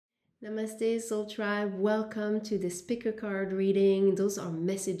Namaste Soul Tribe, welcome to this picker card reading. Those are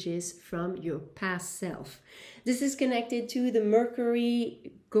messages from your past self. This is connected to the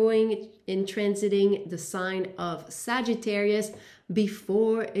Mercury going and transiting the sign of Sagittarius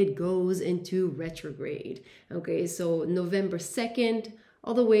before it goes into retrograde. Okay, so November 2nd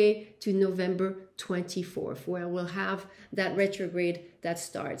all the way to November 24th, where we'll have that retrograde that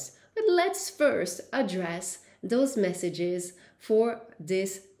starts. But let's first address those messages for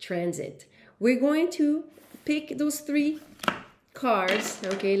this transit. We're going to pick those three cards.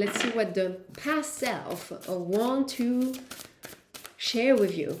 Okay, let's see what the past self want to share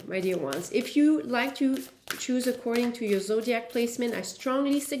with you, my dear ones. If you like to choose according to your zodiac placement, I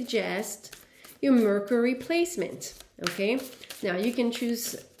strongly suggest your Mercury placement. Okay, now you can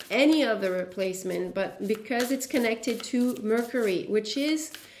choose any other placement, but because it's connected to Mercury, which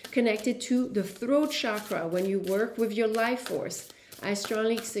is connected to the throat chakra when you work with your life force, I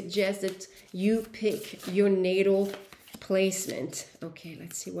strongly suggest that you pick your natal placement. Okay,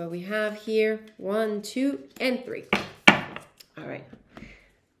 let's see what we have here. 1, 2, and 3. All right.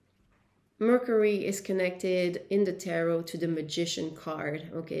 Mercury is connected in the tarot to the Magician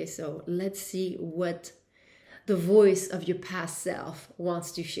card. Okay, so let's see what the voice of your past self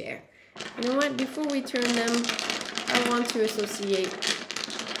wants to share. You know what? Before we turn them, I want to associate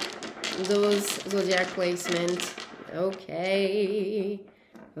those zodiac placements. Okay,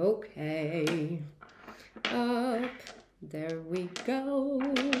 up, there we go.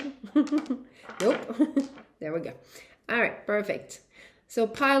 Nope, there we go. All right, perfect. So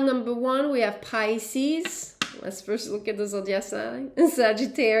pile number 1, we have Pisces. Let's first look at the zodiac sign.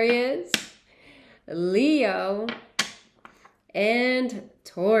 Sagittarius, Leo, and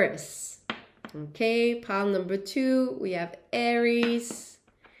Taurus. Okay, pile number 2, we have Aries,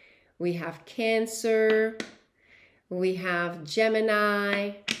 we have Cancer, we have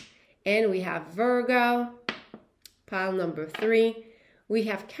Gemini, and we have Virgo. Pile number 3, we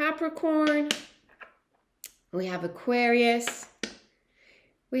have Capricorn, we have Aquarius,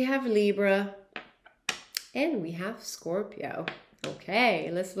 we have Libra, and we have Scorpio. Okay,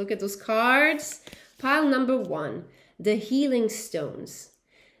 let's look at those cards. Pile number 1, the healing stones.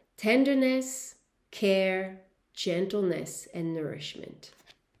 Tenderness, care, gentleness, and nourishment.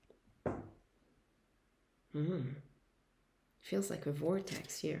 Feels like a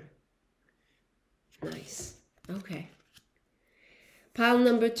vortex here. Nice. Okay. Pile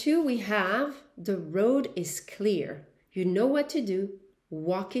number 2, we have the road is clear. You know what to do.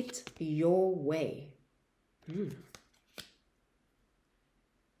 Walk it your way.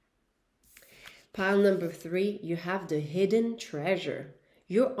 Pile number 3, you have the hidden treasure.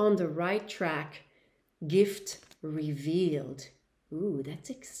 You're on the right track. Gift revealed. Ooh, that's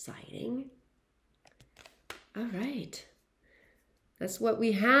exciting. All right. That's what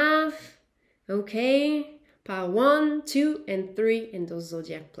we have. Okay. Pile 1, 2, and 3 in those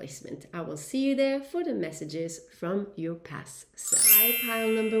zodiac placement. I will see you there for the messages from your past self. Hi, pile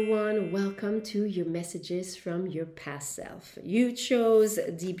number 1. Welcome to your messages from your past self. You chose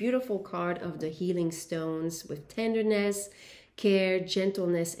the beautiful card of the healing stones with tenderness, care,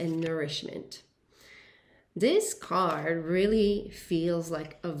 gentleness, and nourishment. This card really feels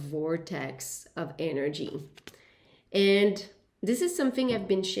like a vortex of energy. And this is something I've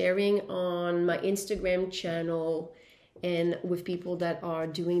been sharing on my Instagram channel and with people that are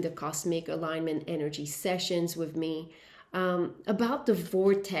doing the cosmic alignment energy sessions with me about the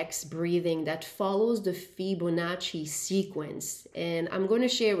vortex breathing that follows the Fibonacci sequence. And I'm going to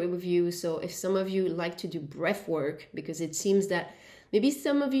share it with you. So if some of you like to do breath work, because it seems that maybe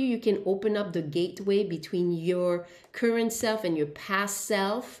some of you can open up the gateway between your current self and your past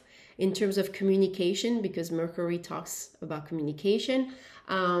self in terms of communication, because Mercury talks about communication.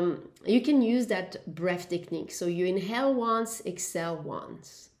 You can use that breath technique. So you inhale once, exhale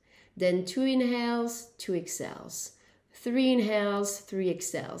once. Then 2 inhales, 2 exhales. 3 inhales, 3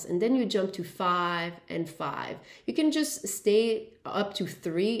 exhales. And then you jump to 5 and 5. You can just stay up to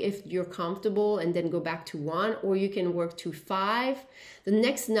 3 if you're comfortable and then go back to 1, or you can work to 5. The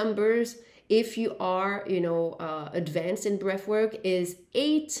next numbers, if you are, advanced in breath work, is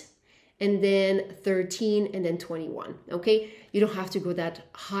 8, and then 13, and then 21. Okay, you don't have to go that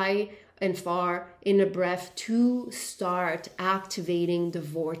high and far in a breath to start activating the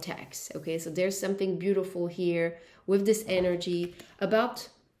vortex. Okay, so there's something beautiful here with this energy about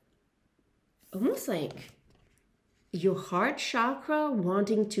almost like your heart chakra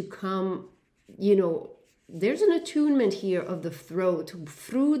wanting to come, there's an attunement here of the throat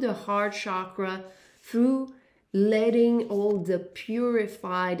through the heart chakra, through letting all the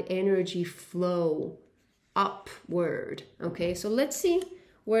purified energy flow upward. Okay, so let's see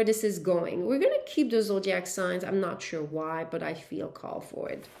where this is going. We're going to keep the zodiac signs. I'm not sure why, but I feel called for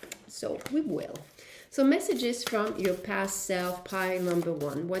it. So we will. So messages from your past self, pile number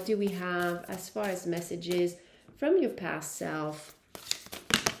 1. What do we have as far as messages from your past self?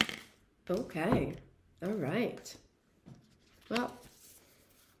 Okay. All right. Well,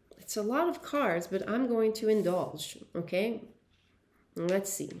 it's a lot of cards, but I'm going to indulge. Okay.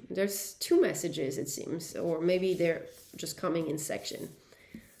 Let's see. There's 2 messages, it seems, or maybe they're just coming in section.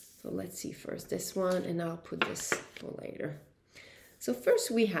 So let's see first this one, and I'll put this for later. So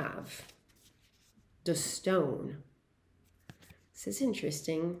first we have the stone. This is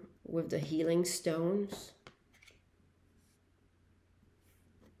interesting with the healing stones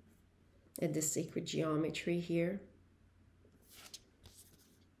and the sacred geometry here.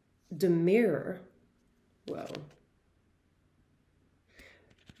 The mirror. Well,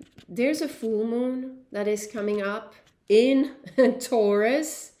 there's a full moon that is coming up in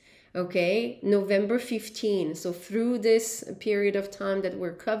Taurus, okay, November 15. So through this period of time that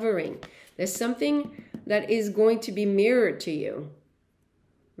we're covering, there's something that is going to be mirrored to you.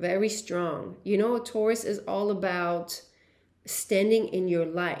 Very strong. You know, Taurus is all about standing in your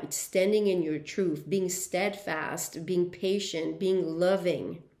light, standing in your truth, being steadfast, being patient, being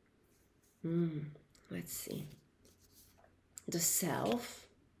loving. Let's see. The self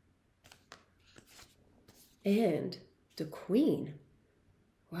and the queen.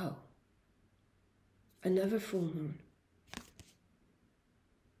 Wow. Another full moon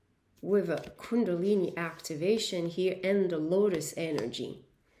with a kundalini activation here and the lotus energy.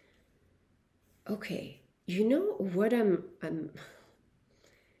 Okay, you know what I'm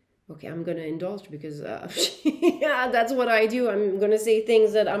okay, I'm gonna indulge because yeah, that's what I do. I'm gonna say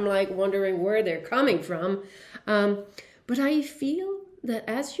things that I'm like wondering where they're coming from, but I feel that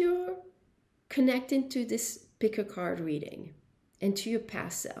as you're connecting to this pick a card reading and to your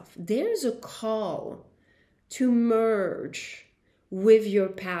past self, there's a call to merge with your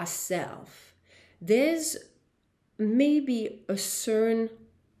past self. There's maybe a certain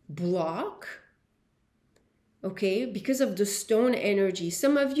block, okay, because of the stone energy.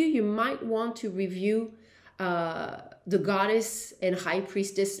 Some of you, you might want to review the goddess and high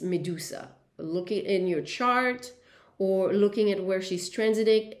priestess Medusa. Looking in your chart or looking at where she's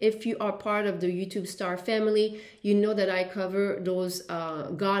transiting. If you are part of the YouTube star family, you know that I cover those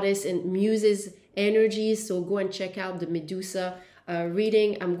goddess and muses energies. So go and check out the Medusa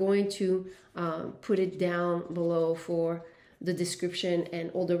reading. I'm going to put it down below for the description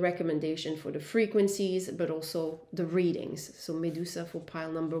and all the recommendation for the frequencies, but also the readings. So Medusa for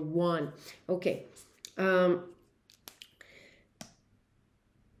pile number 1. Okay.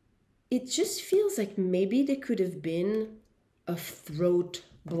 It just feels like maybe there could have been a throat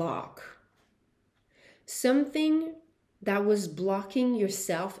block. Something that was blocking your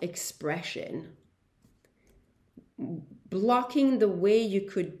self-expression. Blocking the way you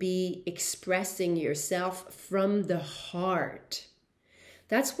could be expressing yourself from the heart.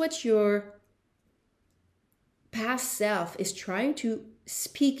 That's what your past self is trying to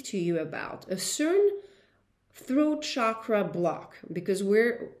speak to you about. A certain throat chakra block, because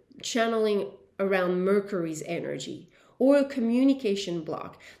we're channeling around Mercury's energy, or a communication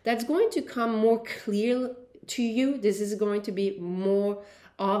block that's going to come more clear to you. This is going to be more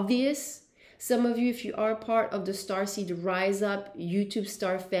obvious. Some of you, if you are part of the Starseed Rise Up YouTube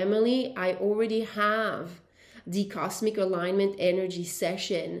star family, I already have the cosmic alignment energy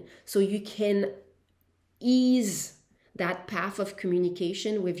session, so you can ease that path of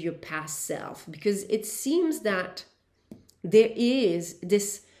communication with your past self, because it seems that there is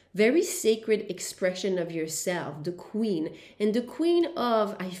this very sacred expression of yourself, the queen, and the queen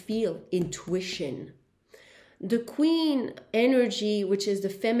of, I feel, intuition. The queen energy, which is the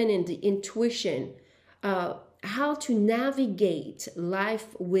feminine, the intuition, how to navigate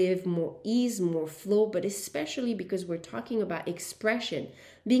life with more ease, more flow, but especially because we're talking about expression,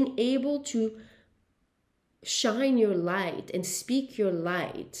 being able to shine your light and speak your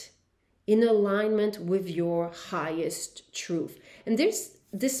light in alignment with your highest truth. And there's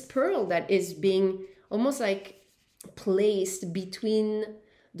this pearl that is being almost like placed between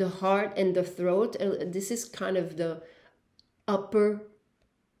the heart and the throat. This is kind of the upper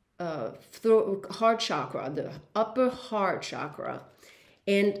heart chakra, the upper heart chakra.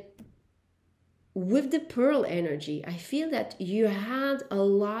 And with the pearl energy, I feel that you had a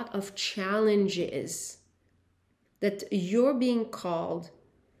lot of challenges that you're being called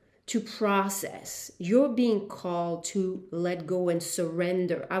to process. You're being called to let go and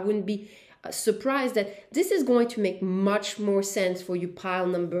surrender. I wouldn't be surprised that this is going to make much more sense for you, pile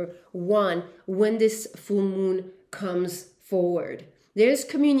number 1, when this full moon comes forward. There's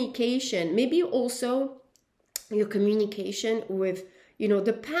communication. Maybe also your communication with, you know,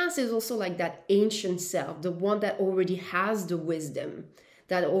 the past is also like that ancient self, the one that already has the wisdom,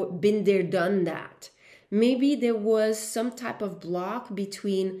 that been there, done that. Maybe there was some type of block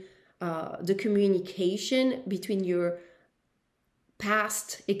between the communication between your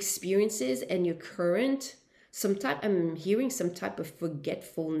past experiences and your current. I'm hearing some type of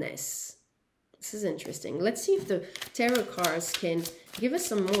forgetfulness. This is interesting. Let's see if the tarot cards can give us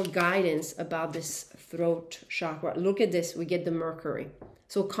some more guidance about this throat chakra. Look at this. We get the Mercury.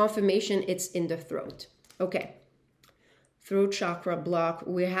 So confirmation, it's in the throat. Okay. Throat chakra block.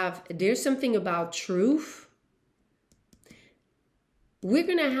 There's something about truth. We're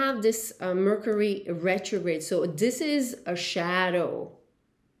going to have this Mercury retrograde. So this is a shadow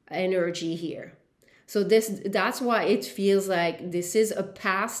energy here. So that's why it feels like this is a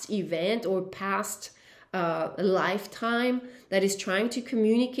past event or past lifetime that is trying to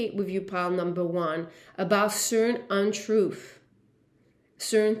communicate with you, pile number one, about certain untruth,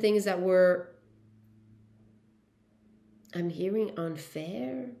 certain things that were, I'm hearing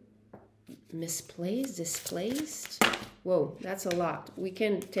unfair, misplaced, displaced. Whoa, that's a lot. We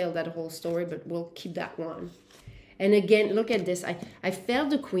can tell that whole story, but we'll keep that one. And again, look at this. I felt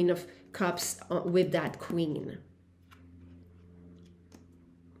the Queen of Cups with that Queen.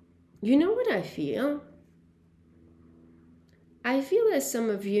 You know what I feel? I feel that some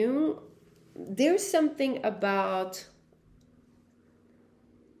of you, there's something about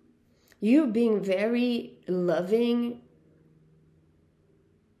you being very loving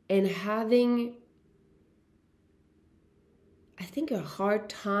and having, I think, a hard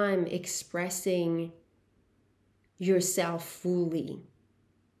time expressing yourself fully.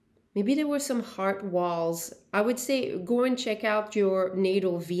 Maybe there were some heart walls. I would say go and check out your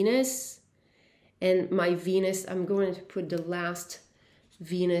natal Venus. And my Venus, I'm going to put the last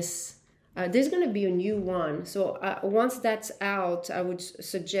Venus. There's going to be a new one. So once that's out, I would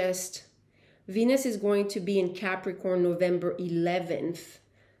suggest Venus is going to be in Capricorn November 11th.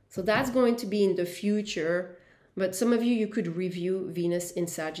 So that's going to be in the future. But some of you could review Venus in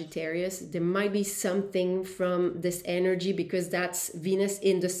Sagittarius. There might be something from this energy because that's Venus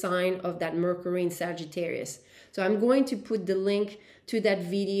in the sign of that Mercury in Sagittarius. So I'm going to put the link to that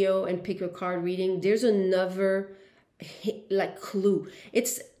video and pick a card reading. There's another like clue.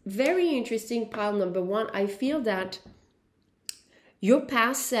 It's very interesting, pile number one. I feel that your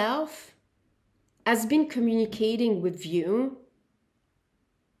past self has been communicating with you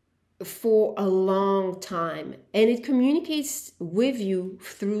for a long time, and it communicates with you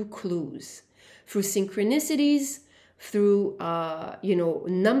through clues, through synchronicities, through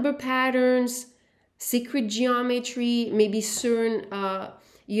number patterns, secret geometry, maybe certain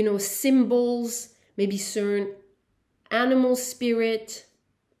symbols, maybe certain animal spirit.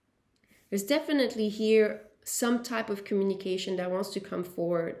 There's definitely here some type of communication that wants to come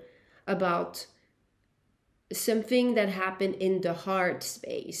forward about something that happened in the heart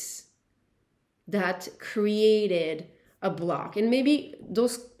space that created a block. And maybe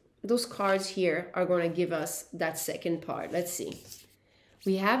those cards here are going to give us that second part. Let's see.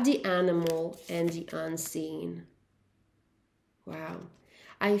 We have the animal and the unseen. Wow.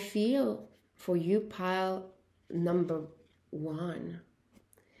 I feel for you, pile number one,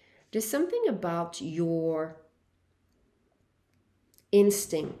 there's something about your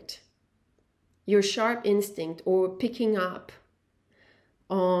instinct, your sharp instinct, or picking up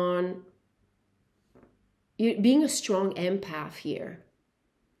on you being a strong empath here,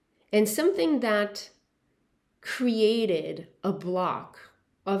 and something that created a block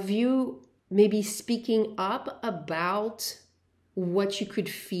of you maybe speaking up about what you could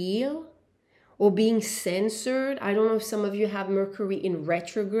feel or being censored. I don't know if some of you have Mercury in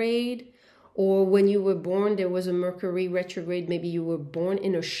retrograde, or when you were born there was a Mercury retrograde. Maybe you were born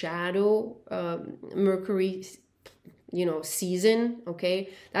in a shadow Mercury season. Okay,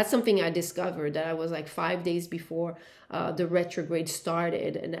 that's something I discovered, that I was like 5 days before the retrograde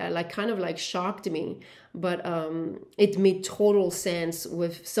started, and that kind of shocked me, but it made total sense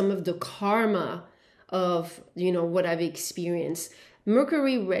with some of the karma of what I've experienced.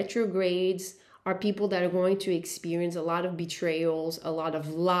 Mercury retrogrades are people that are going to experience a lot of betrayals, a lot of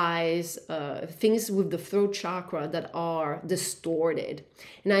lies, things with the throat chakra that are distorted.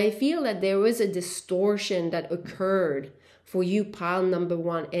 And I feel that there was a distortion that occurred for you, pile number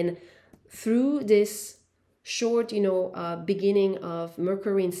one. And through this short, beginning of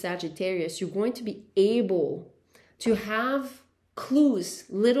Mercury in Sagittarius, you're going to be able to have clues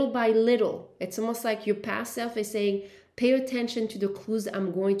little by little. It's almost like your past self is saying, pay attention to the clues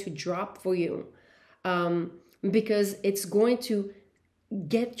I'm going to drop for you, because it's going to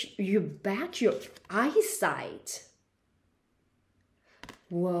get you back your eyesight.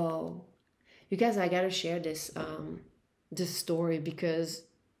 Whoa. You guys, I gotta share this this story because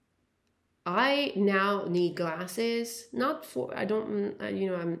I now need glasses. Not for, you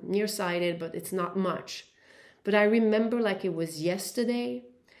know, I'm nearsighted, but it's not much. But I remember like it was yesterday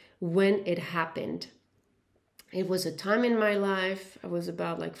when it happened. It was a time in my life. I was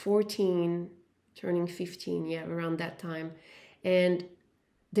about like 14, turning 15, yeah, around that time. And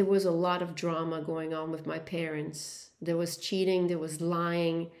there was a lot of drama going on with my parents. There was cheating, there was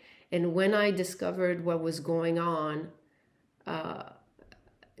lying. And when I discovered what was going on,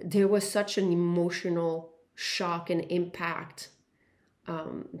 there was such an emotional shock and impact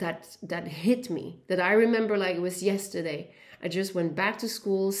that hit me, that I remember like it was yesterday. I just went back to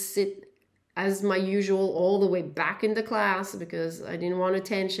school, sit as my usual, all the way back in the class because I didn't want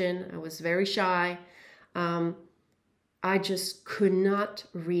attention. I was very shy. I just could not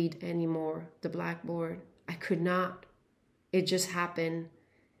read anymore the blackboard. I could not. It just happened.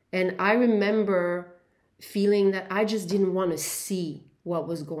 And I remember feeling that I just didn't want to see what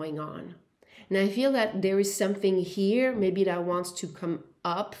was going on. And I feel that there is something here, maybe that wants to come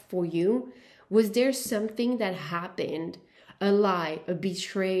up for you. Was there something that happened? A lie, a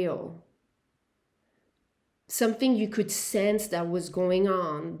betrayal, something you could sense that was going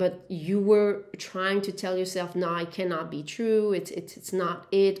on, but you were trying to tell yourself, no, it cannot be true. It's not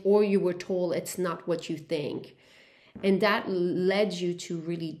it. Or you were told it's not what you think. And that led you to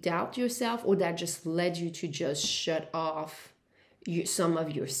really doubt yourself, or that just led you to just shut off some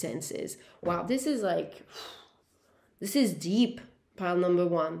of your senses. Wow, this is deep, pile number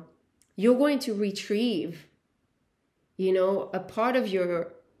one. You're going to retrieve, you know, a part of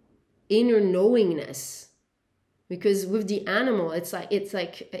your inner knowingness. Because with the animal, it's an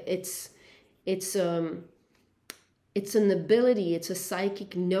ability, it's a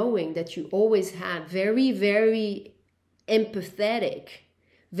psychic knowing that you always had, very, very empathetic,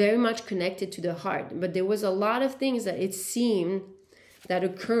 very much connected to the heart. But there was a lot of things that it seemed that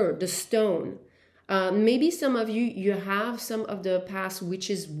occurred, the stone. Maybe some of you have some of the past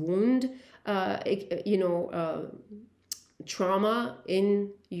witch's wound, trauma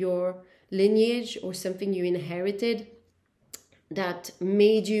in your lineage, or something you inherited that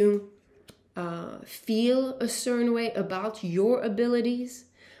made you feel a certain way about your abilities.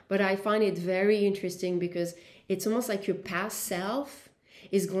 But I find it very interesting because it's almost like your past self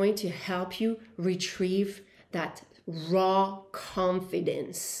is going to help you retrieve that raw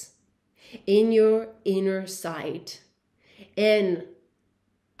confidence in your inner sight and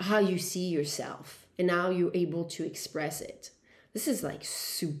how you see yourself and how you're able to express it. This is like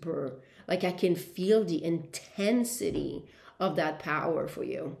super, like I can feel the intensity of that power for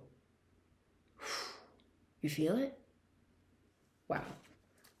you. You feel it? Wow.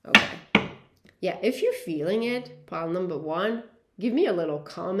 Okay. Yeah, if you're feeling it, pile number one, give me a little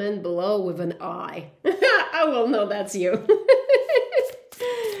comment below with an I. I will know that's you.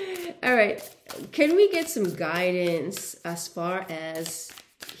 All right. Can we get some guidance as far as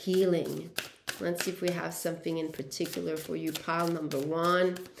healing? Let's see if we have something in particular for you. Pile number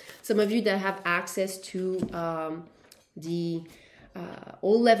one. Some of you that have access to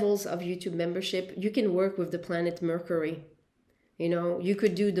all levels of YouTube membership, you can work with the planet Mercury. You know, you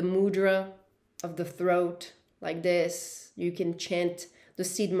could do the mudra of the throat like this. You can chant the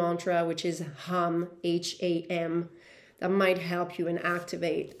seed mantra, which is HAM, H-A-M. That might help you and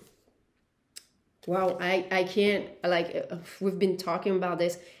activate. Wow, I can't, like, we've been talking about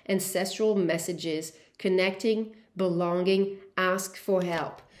this. Ancestral messages, connecting, belonging, ask for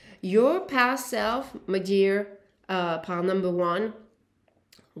help. Your past self, my dear, pile number one,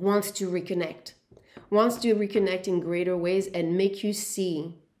 wants to reconnect in greater ways and make you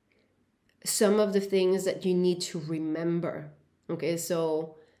see some of the things that you need to remember. Okay,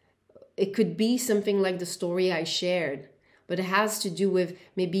 so it could be something like the story I shared, but it has to do with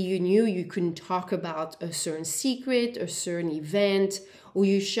maybe you knew you couldn't talk about a certain secret, a certain event, or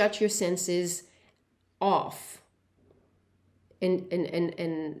you shut your senses off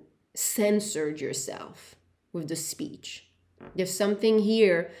and censored yourself with the speech. There's something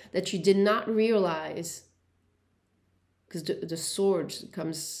here that you did not realize, because the sword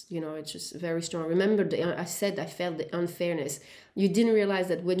comes, you know, it's just very strong. Remember, I said I felt the unfairness. You didn't realize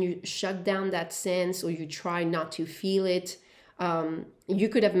that when you shut down that sense or you try not to feel it, you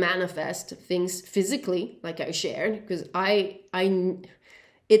could have manifest things physically, like I shared, because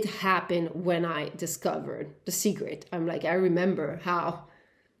it happened when I discovered the secret. I'm like, I remember how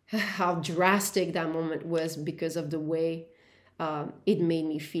drastic that moment was because of the way it made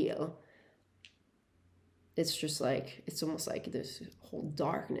me feel. it's just like, it's almost like this whole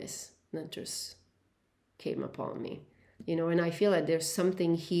darkness that just came upon me, you know. And I feel like there's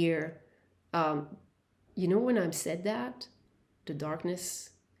something here, you know, when I've said that, the darkness,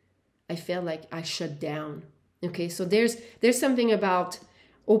 I felt like I shut down. Okay, so there's something about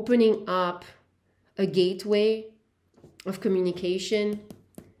opening up a gateway of communication,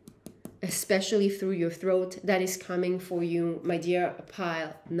 especially through your throat, that is coming for you, my dear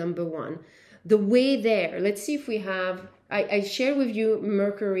pile number one. The way there, let's see if we have, I shared with you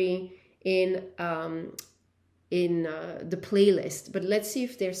Mercury in the playlist, but let's see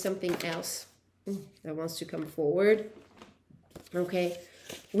if there's something else that wants to come forward. Okay,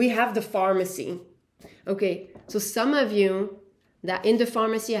 we have the pharmacy. Okay, so some of you that in the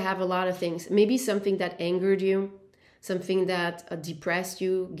pharmacy, I have a lot of things. Maybe something that angered you, something that depressed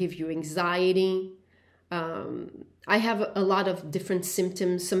you, give you anxiety. I have a lot of different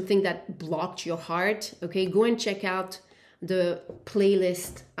symptoms, something that blocked your heart. Okay, go and check out the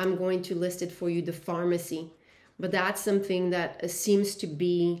playlist. I'm going to list it for you, the pharmacy. But that's something that seems to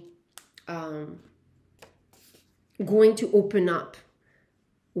be going to open up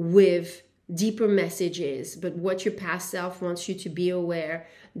with deeper messages. But what your past self wants you to be aware,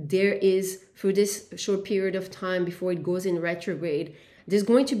 there is, for this short period of time before it goes in retrograde, there's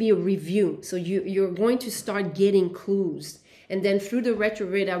going to be a review. So you're going to start getting clues. And then through the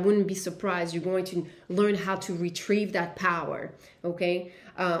retrograde, I wouldn't be surprised, you're going to learn how to retrieve that power, okay?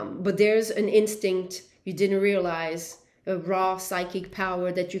 But there's an instinct you didn't realize, a raw psychic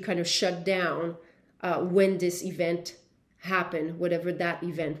power that you kind of shut down when this event happened, whatever that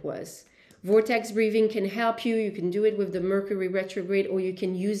event was. Vortex breathing can help you. You can do it with the Mercury retrograde, or you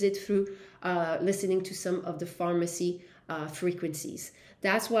can use it through listening to some of the pharmacy frequencies.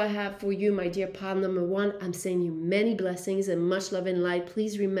 That's what I have for you, my dear pile number one. I'm sending you many blessings and much love and light.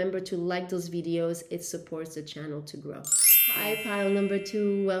 Please remember to like those videos. It supports the channel to grow. Hi, pile number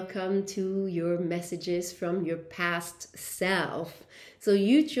two. Welcome to your messages from your past self. So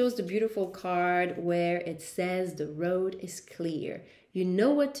you chose the beautiful card where it says the road is clear. You know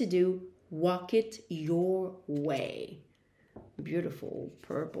what to do. Walk it your way. Beautiful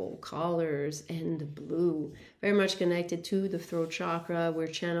purple colors and the blue, very much connected to the throat chakra. We're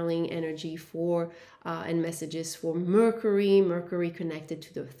channeling energy for and messages for Mercury connected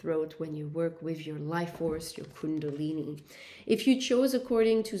to the throat when you work with your life force, your kundalini. If you chose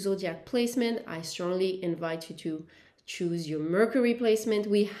according to zodiac placement, I strongly invite you to choose your Mercury placement.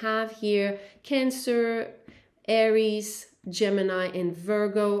 We have here Cancer, Aries, Gemini, and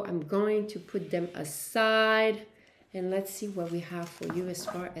Virgo. I'm going to put them aside. And let's see what we have for you as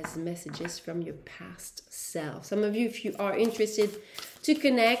far as messages from your past self. Some of you, if you are interested to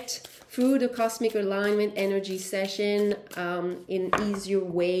connect through the cosmic alignment energy session in easier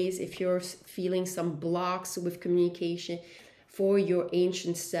ways, if you're feeling some blocks with communication for your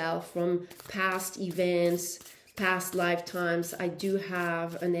ancient self from past events, past lifetimes, I do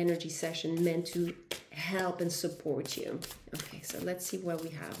have an energy session meant to help and support you. Okay, so let's see what we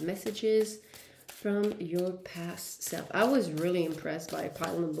have. Messages from your past self. I was really impressed by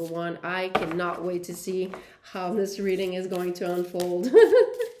pile number one. I cannot wait to see how this reading is going to unfold.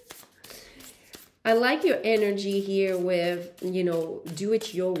 I like your energy here with, you know, do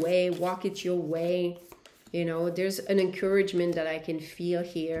it your way, walk it your way. You know, there's an encouragement that I can feel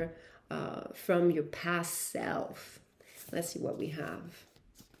here from your past self. Let's see what we have.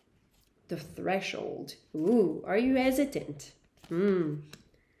 The threshold. Ooh, are you hesitant?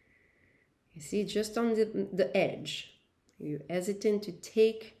 You see, just on the edge. You're hesitant to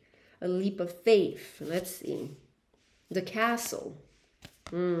take a leap of faith. Let's see. The castle.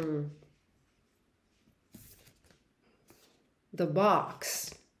 The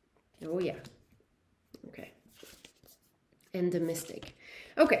box. Oh, yeah. Okay. And the mystic.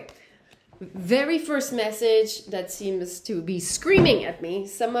 Okay. Very first message that seems to be screaming at me.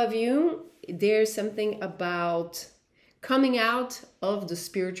 Some of you, there's something about coming out of the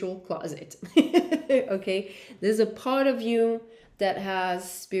spiritual closet. Okay, there's a part of you that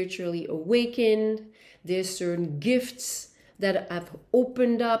has spiritually awakened. There's certain gifts that have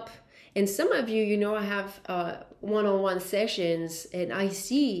opened up. And some of you, you know, I have one-on-one sessions, and I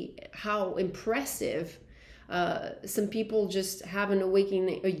see how impressive some people just have an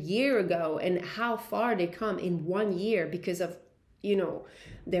awakening a year ago, and how far they come in 1 year because of, you know,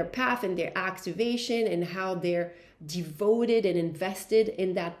 their path and their activation and how they're devoted and invested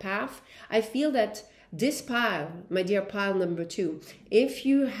in that path. I feel that this pile, my dear pile number two, if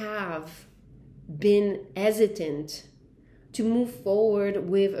you have been hesitant to move forward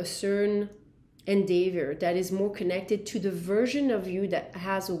with a certain endeavor that is more connected to the version of you that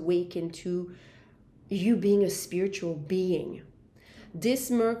has awakened to you being a spiritual being. This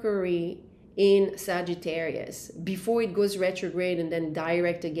Mercury in Sagittarius, before it goes retrograde and then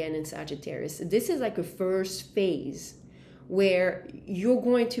direct again in Sagittarius, this is like a first phase where you're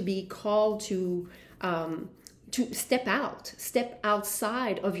going to be called to step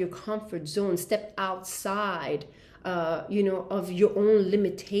outside of your comfort zone, step outside of your own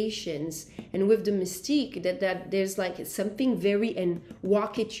limitations. And with the mystique that there's like something very, and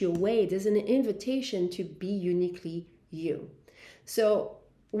walk it your way, there's an invitation to be uniquely you. So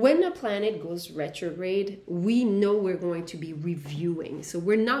when a planet goes retrograde, we know we're going to be reviewing. So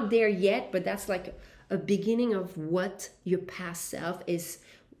we're not there yet, but that's like a beginning of what your past self is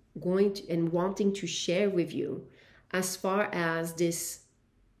going to and wanting to share with you, as far as this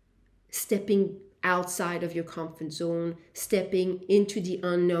stepping outside of your comfort zone, stepping into the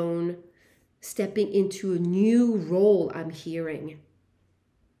unknown, stepping into a new role. I'm hearing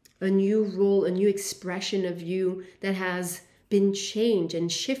a new role, a new expression of you that has been changed and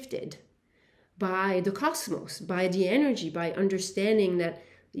shifted by the cosmos, by the energy, by understanding that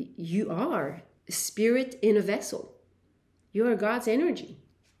you are spirit in a vessel. You are God's energy.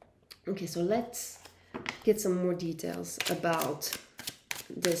 Okay, so let's get some more details about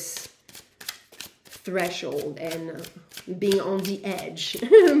this threshold and being on the edge,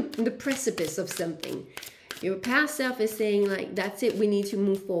 the precipice of something. Your past self is saying like, that's it, we need to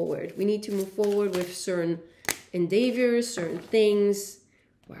move forward. We need to move forward with certain endeavors, certain things.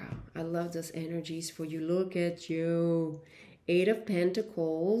 Wow, I love those energies for you. Look at you. 8 of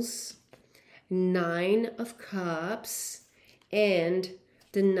Pentacles, 9 of Cups, and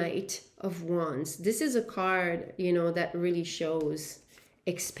the Knight of Wands. This is a card, that really shows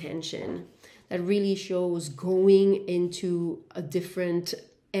expansion, that really shows going into a different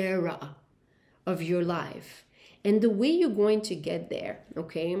era of your life. And the way you're going to get there,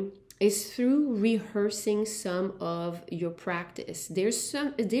 okay, is through rehearsing some of your practice. There's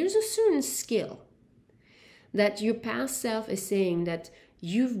a certain skill that your past self is saying that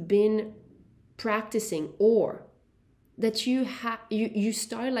you've been practicing, or that you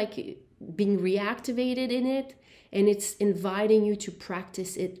start like being reactivated in it, and it's inviting you to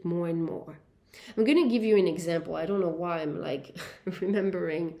practice it more and more. I'm going to give you an example. I don't know why I'm like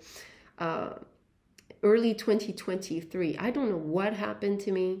remembering early 2023. I don't know what happened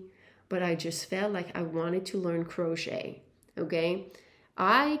to me, but I just felt like I wanted to learn crochet, okay?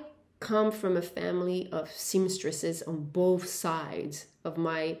 I come from a family of seamstresses on both sides of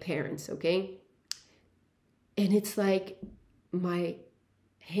my parents, okay? And it's like my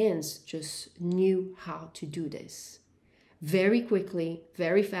hands just knew how to do this. Very quickly,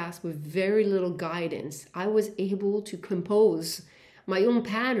 very fast, with very little guidance, I was able to compose my own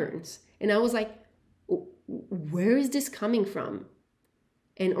patterns. And I was like, where is this coming from?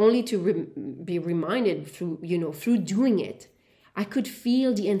 And only to be reminded through doing it, I could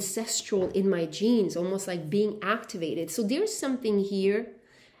feel the ancestral in my genes, almost like being activated. So there's something here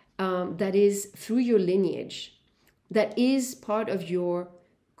that is through your lineage, that is part of your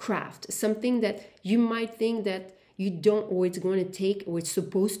craft, something that you might think that you don't, or it's going to take, or it's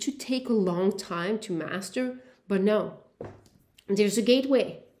supposed to take a long time to master. But no, there's a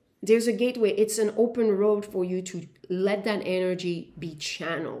gateway. There's a gateway. It's an open road for you to let that energy be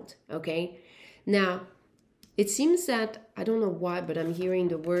channeled, okay? Now, it seems that, I don't know why, but I'm hearing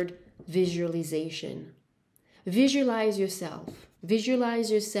the word visualization. Visualize yourself.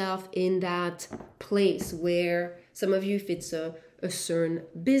 Visualize yourself in that place where some of you, if it's a certain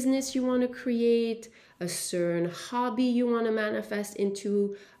business you want to create, a certain hobby you want to manifest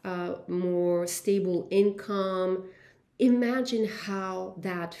into more stable income, imagine how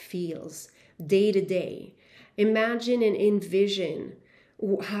that feels day to day. Imagine and envision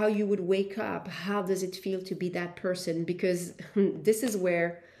how you would wake up. How does it feel to be that person? Because this is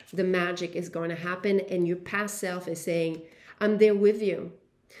where the magic is going to happen, and your past self is saying, I'm there with you.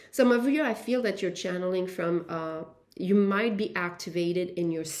 Some of you, I feel that you're channeling from, you might be activated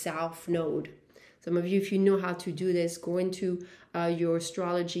in your South Node. Some of you, if you know how to do this, go into your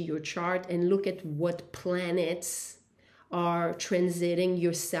astrology, your chart, and look at what planets are transiting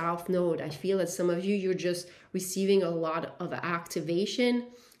your South Node. I feel that some of you, you're just receiving a lot of activation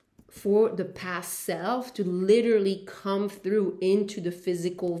for the past self to literally come through into the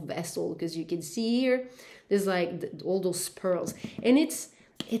physical vessel. Because you can see here, there's like all those pearls. And it's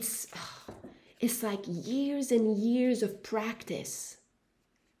like years and years of practice.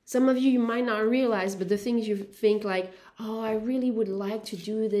 Some of you might not realize, but the things you think like, oh, I really would like to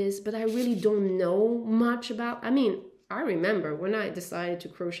do this, but I really don't know much about. I mean, I remember when I decided to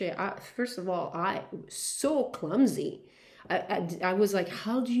crochet, first of all, I was so clumsy. I was like,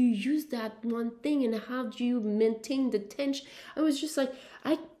 how do you use that one thing and how do you maintain the tension? I was just like,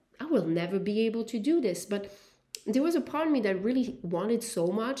 I will never be able to do this. But there was a part of me that really wanted so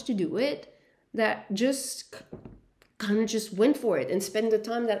much to do it that just kind of just went for it and spent the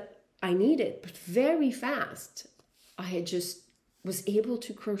time that I needed. But very fast, I had just was able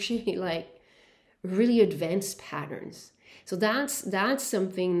to crochet like really advanced patterns. So that's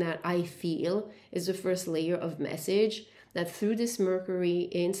something that I feel is the first layer of message, that through this Mercury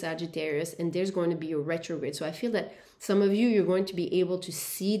in Sagittarius, and there's going to be a retrograde. So I feel that some of you, you're going to be able to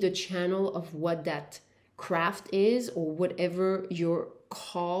see the channel of what that craft is, or whatever you're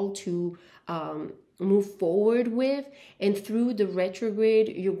called to move forward with. And through the retrograde,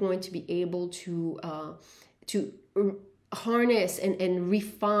 you're going to be able to harness and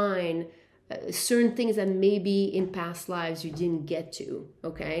refine certain things that maybe in past lives you didn't get to.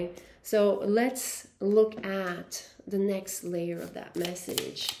 Okay, so let's look at the next layer of that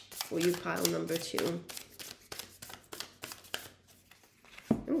message for you, pile number 2.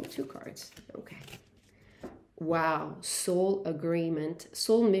 Oh, 2 cards. Okay. Wow. Soul agreement,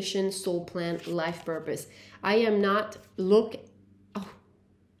 soul mission, soul plan, life purpose. I am not oh,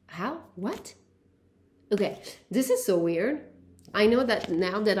 how? What? Okay, this is so weird. I know that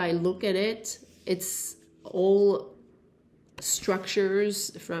now that I look at it, it's all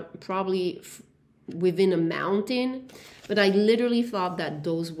structures from probably within a mountain, but I literally thought that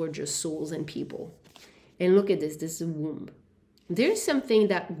those were just souls and people. And look at this. This is a womb. There's something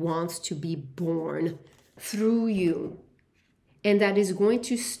that wants to be born through you, and that is going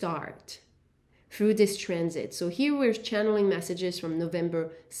to start through this transit. So here we're channeling messages from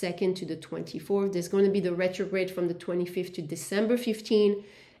November 2nd to the 24th. There's going to be the retrograde from the 25th to December 15,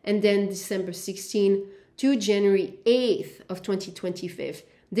 and then December 16 to January 8th of 2025.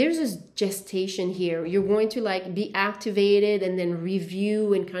 There's a gestation here. You're going to like be activated and then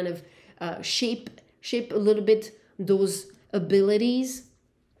review and kind of shape a little bit those abilities,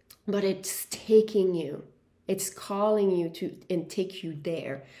 but it's taking you. It's calling you to and take you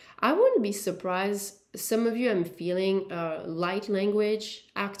there. I wouldn't be surprised. Some of you, I'm feeling light language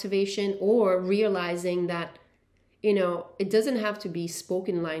activation, or realizing that, you know, it doesn't have to be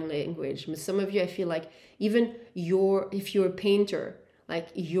spoken line language. But some of you, I feel like even if you're a painter, like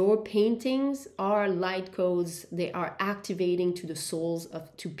your paintings are light codes. They are activating to the souls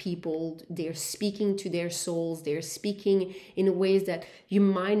to people. They're speaking to their souls. They're speaking in ways that you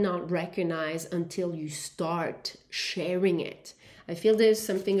might not recognize until you start sharing it. I feel there's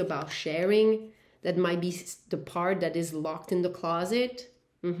something about sharing that might be the part that is locked in the closet.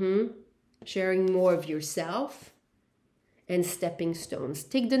 Sharing more of yourself and stepping stones.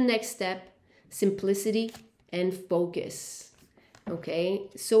 Take the next step, simplicity and focus. Okay,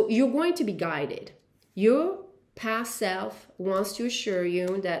 so you're going to be guided. Your past self wants to assure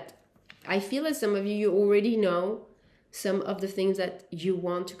you that, I feel that some of you already know some of the things that you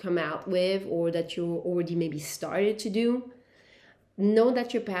want to come out with, or that you already maybe started to do. Know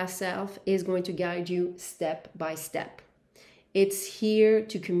that your past self is going to guide you step by step. It's here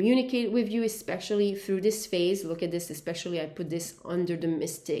to communicate with you, especially through this phase. Look at this, especially I put this under the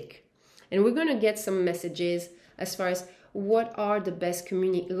mystic. And we're going to get some messages as far as what are the best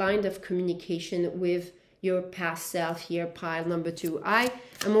line of communication with your past self here, pile number 2. I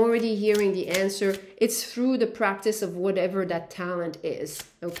am already hearing the answer. It's through the practice of whatever that talent is,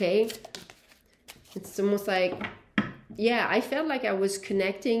 okay? It's almost like, yeah, I felt like I was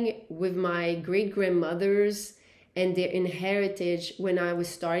connecting with my great-grandmothers and their heritage when I was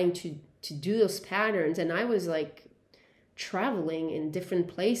starting to do those patterns. And I was like traveling in different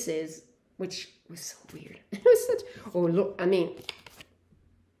places, which was so weird. It was such, oh look, I mean,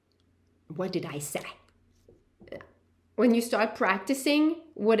 what did I say? When you start practicing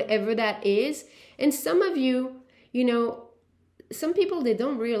whatever that is, and some of you, you know, some people, they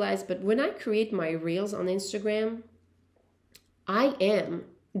don't realize, but when I create my reels on Instagram, I am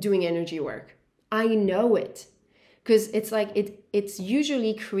doing energy work. I know it, because it's like it's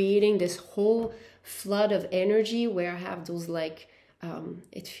usually creating this whole flood of energy where I have those like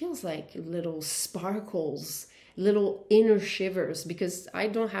it feels like little sparkles, little inner shivers, because I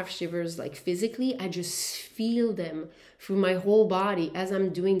don't have shivers like physically. I just feel them through my whole body as I'm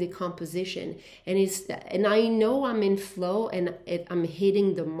doing the composition, and I know I'm in flow and I'm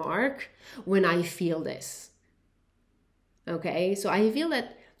hitting the mark when I feel this. Okay, so I feel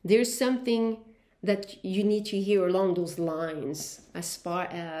that there's something that you need to hear along those lines as far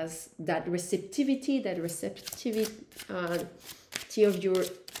as that receptivity of your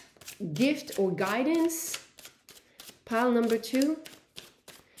gift or guidance. Pile number 2.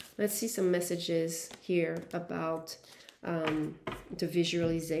 Let's see some messages here about the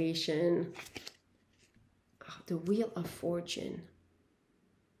visualization. Oh, the Wheel of Fortune.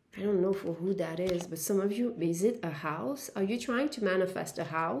 I don't know for who that is, but some of you, is it a house? Are you trying to manifest a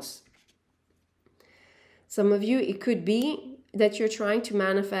house? Some of you, it could be that you're trying to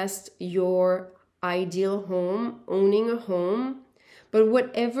manifest your ideal home, owning a home, but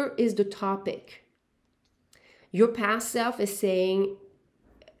whatever is the topic, your past self is saying,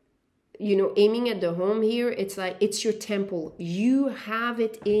 you know, aiming at the home here, it's like, it's your temple. You have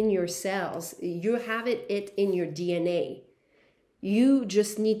it in your cells. You have it in your DNA. You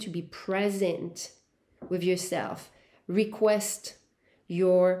just need to be present with yourself. Request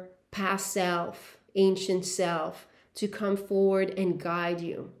your past self, ancient self, to come forward and guide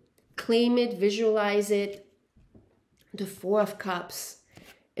you. Claim it, visualize it. The Four of Cups.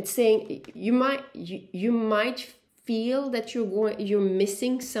 It's saying you might feel that you're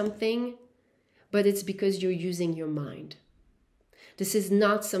missing something, but it's because you're using your mind. This is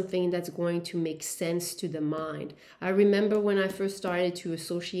not something that's going to make sense to the mind. I remember when I first started to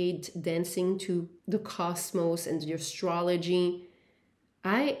associate dancing to the cosmos and the astrology,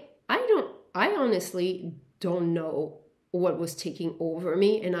 I honestly don't know what was taking over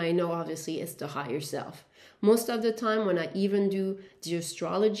me, and I know obviously it's the higher self. Most of the time when I even do the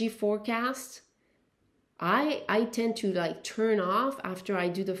astrology forecast, I tend to like turn off after I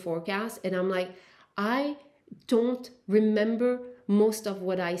do the forecast, and I'm like, I don't remember most of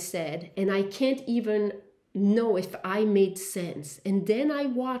what I said, and I can't even know if I made sense. And then I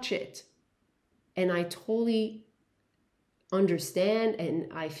watch it and I totally understand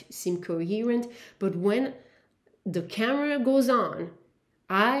and I seem coherent. But when the camera goes on,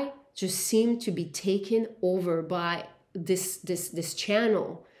 I just seem to be taken over by this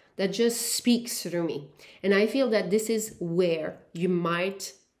channel that just speaks through me. And I feel that this is where you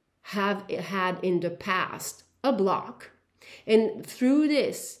might have had in the past a block. And through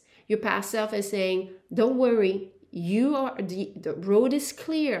this, your past self is saying, don't worry, the road is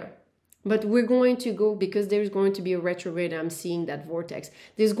clear. But we're going to go, because there's going to be a retrograde. I'm seeing that vortex.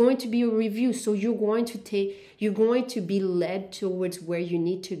 There's going to be a review. So you're going to be led towards where you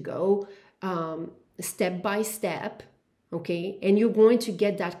need to go, step by step. Okay. And you're going to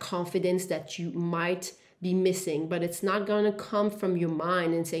get that confidence that you might be missing, but it's not going to come from your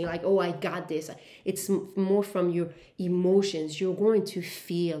mind and saying like, oh, I got this. It's more from your emotions. You're going to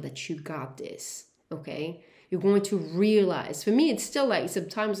feel that you got this. Okay. You're going to realize. For me, it's still like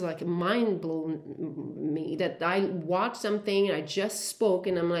sometimes like mind blown me that I watch something and I just spoke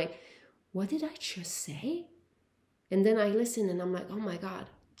and I'm like, what did I just say? And then I listen and I'm like, oh my God,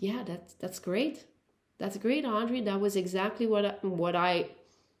 yeah, that's great. That's great, Audrey. That was exactly what I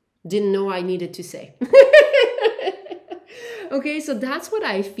didn't know I needed to say. Okay, so that's what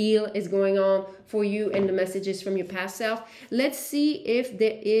I feel is going on for you and the messages from your past self. Let's see if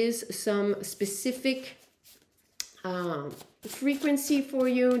there is some specific frequency for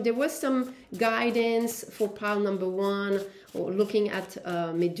you. There was some guidance for pile number 1, or looking at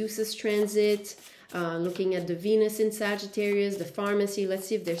Medusa's transit, looking at the Venus in Sagittarius, the pharmacy. Let's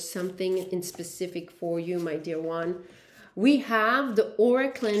see if there's something in specific for you, my dear one. We have the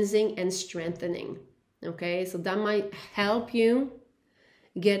aura cleansing and strengthening. Okay, so that might help you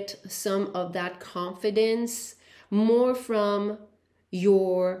get some of that confidence more from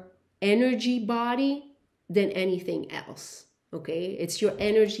your energy body than anything else. Okay, it's your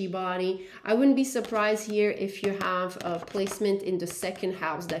energy body. I wouldn't be surprised here if you have a placement in the 2nd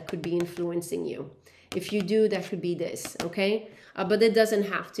house that could be influencing you. If you do, that could be this. Okay, but it doesn't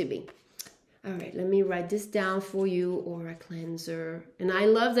have to be. All right, let me write this down for you, aura cleanser. And I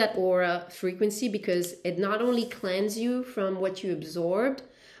love that aura frequency because it not only cleanses you from what you absorbed,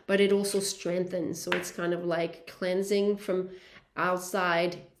 but it also strengthens. So it's kind of like cleansing from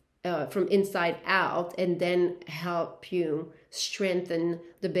outside, from inside out, and then help you strengthen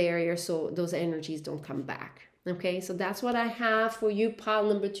the barrier so those energies don't come back. Okay, so that's what I have for you, pile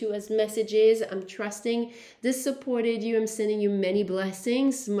number 2, as messages. I'm trusting this supported you. I'm sending you many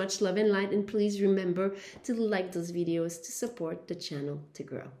blessings, much love and light, and please remember to like those videos to support the channel to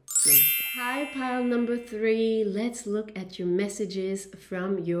grow. Namaste. Hi, pile number 3. Let's look at your messages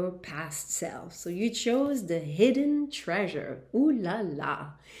from your past self. So you chose the hidden treasure. Ooh la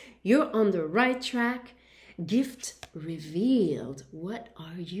la. You're on the right track. Gift revealed. What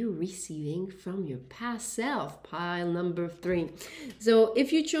are you receiving from your past self? Pile number 3. So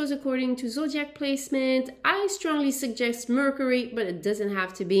if you chose according to Zodiac placement, I strongly suggest Mercury, but it doesn't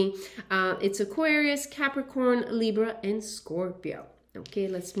have to be. It's Aquarius, Capricorn, Libra, and Scorpio. Okay,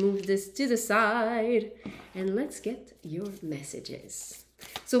 let's move this to the side and let's get your messages.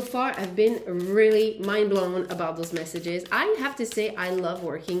 So far, I've been really mind blown about those messages. I have to say, I love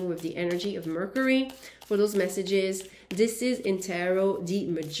working with the energy of Mercury for those messages. This is in Tarot, the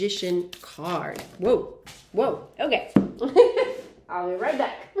Magician card. Whoa, whoa, okay. I'll be right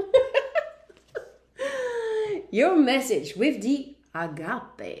back. Your message with the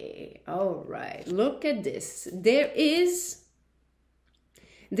Agape. All right, look at this. There is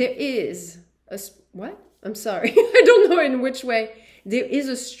a, what? I'm sorry. I don't know in which way. There is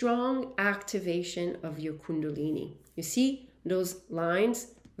a strong activation of your Kundalini. You see those lines?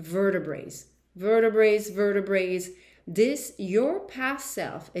 Vertebrae. This, your past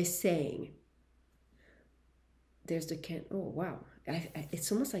self is saying, there's the can. Oh, wow.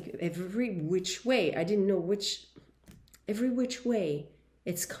 It's almost like every which way. I didn't know which, every which way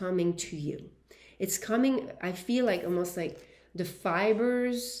it's coming to you. It's coming, I feel like almost like the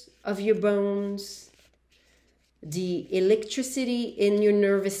fibers of your bones, the electricity in your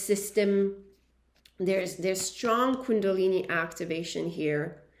nervous system. There's strong Kundalini activation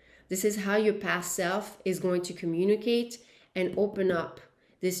here. This is how your past self is going to communicate and open up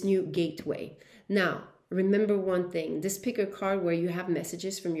this new gateway. Now, remember one thing. This picker card where you have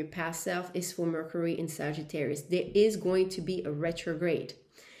messages from your past self is for Mercury in Sagittarius. There is going to be a retrograde.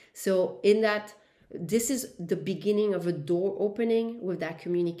 So in that, this is the beginning of a door opening with that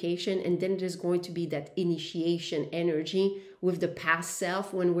communication, and then there's going to be that initiation energy with the past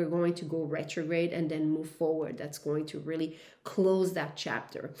self when we're going to go retrograde and then move forward. That's going to really close that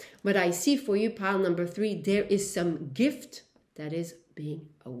chapter. But I see for you, pile number 3, there is some gift that is being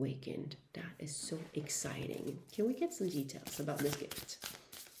awakened. That is so exciting. Can we get some details about this gift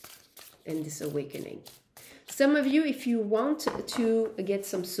and this awakening? Some of you, if you want to get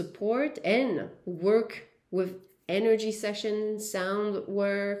some support and work with energy sessions, sound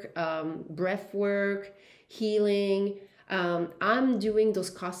work, breath work, healing, I'm doing those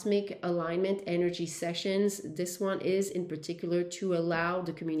cosmic alignment energy sessions. This one is in particular to allow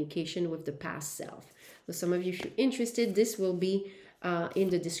the communication with the past self. So some of you, if you're interested, this will be in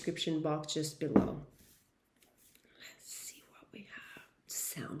the description box just below. Let's see what we have.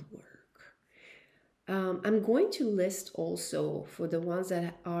 Sound work. I'm going to list also for the ones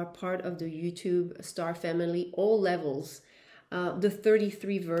that are part of the YouTube star family, all levels, the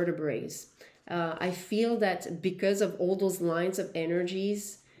 33 vertebrae. I feel that because of all those lines of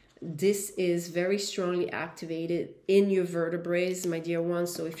energies, this is very strongly activated in your vertebrae, my dear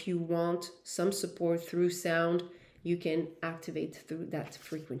ones. So if you want some support through sound, you can activate through that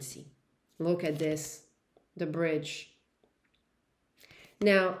frequency. Look at this, the bridge.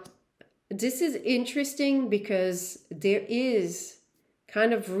 Now, this is interesting because there is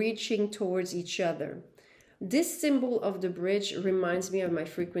kind of reaching towards each other. This symbol of the bridge reminds me of my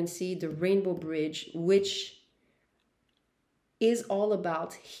frequency, the rainbow bridge, which is all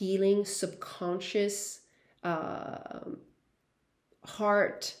about healing subconscious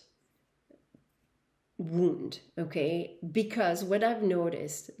heart wound, okay? Because what I've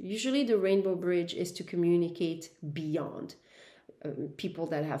noticed, usually the rainbow bridge is to communicate beyond. People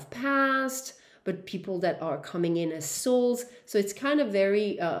that have passed, but people that are coming in as souls. So it's kind of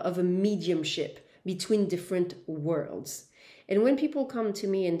very of a mediumship between different worlds. And when people come to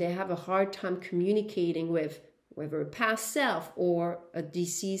me and they have a hard time communicating with whether a past self or a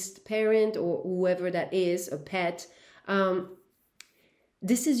deceased parent or whoever that is, a pet,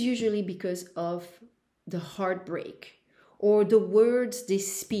 this is usually because of the heartbreak or the words they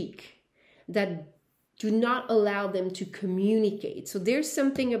speak that do not allow them to communicate. So there's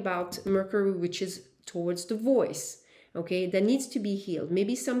something about Mercury which is towards the voice, okay, that needs to be healed.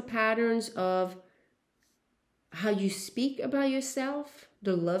 Maybe some patterns of how you speak about yourself,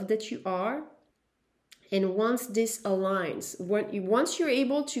 the love that you are. And once this aligns, once you're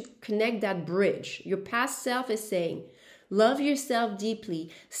able to connect that bridge, your past self is saying, love yourself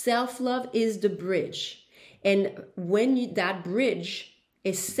deeply. Self-love is the bridge. And when that bridge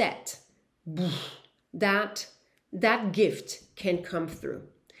is set, that gift can come through.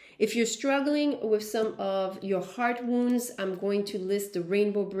 If you're struggling with some of your heart wounds, I'm going to list the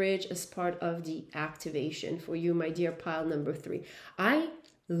rainbow bridge as part of the activation for you, my dear pile number 3. I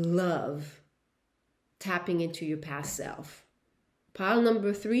love tapping into your past self. Pile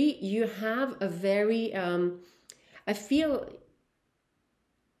number 3, you have a very, I feel,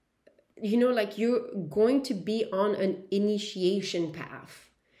 like you're going to be on an initiation path.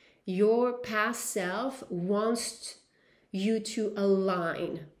 Your past self wants you to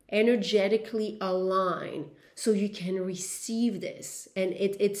align, energetically align, so you can receive this. And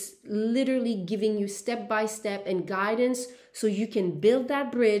it's literally giving you step by step and guidance so you can build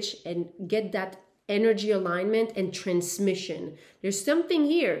that bridge and get that energy alignment and transmission. There's something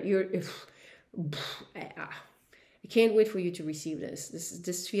here. I can't wait for you to receive this.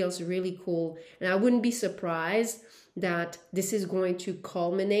 This feels really cool. And I wouldn't be surprised that this is going to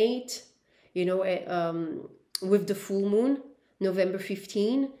culminate, you know, with the full moon, November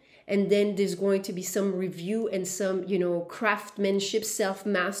 15. And then there's going to be some review and some, you know, craftsmanship,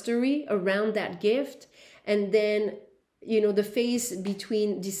 self-mastery around that gift. And then, you know, the phase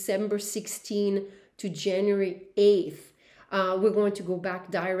between December 16 to January 8th, we're going to go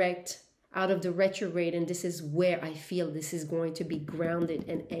back direct out of the retrograde. And this is where I feel this is going to be grounded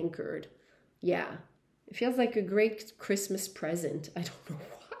and anchored. Yeah, it feels like a great Christmas present. I don't know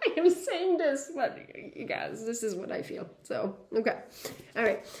why I'm saying this, but you guys, this is what I feel. So, okay. All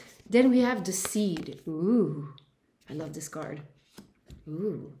right. Then we have the seed. Ooh, I love this card.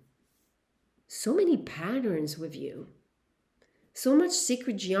 Ooh, so many patterns with you. So much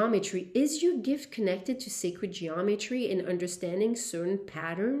sacred geometry. Is your gift connected to sacred geometry and understanding certain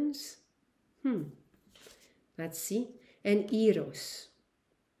patterns? Let's see. And Eros.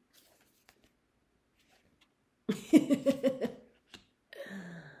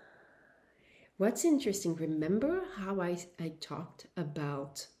 What's interesting, remember how I talked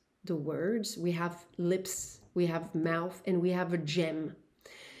about the words? We have lips, we have mouth, and we have a gem.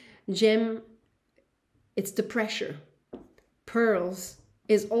 Gem, it's the pressure. Pearls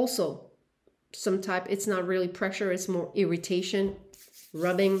is also some type, it's not really pressure, it's more irritation,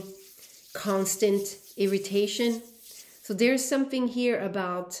 rubbing, constant irritation. So there's something here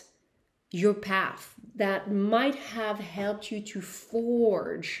about your path that might have helped you to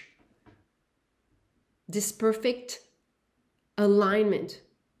forge this perfect alignment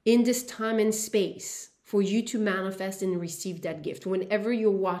in this time and space for you to manifest and receive that gift. Whenever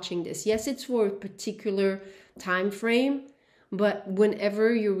you're watching this, yes, it's for a particular time frame, but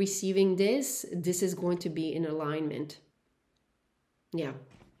whenever you're receiving this, this is going to be in alignment. Yeah.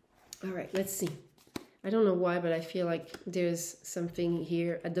 All right, let's see. I don't know why, but I feel like there's something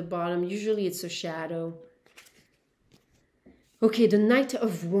here at the bottom. Usually it's a shadow. Okay, the Knight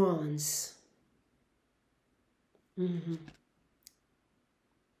of Wands. Let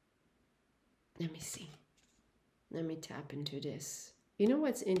me see. Let me tap into this. You know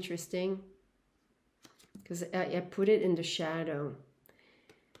what's interesting? Because I put it in the shadow.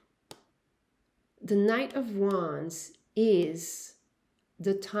 The Knight of Wands is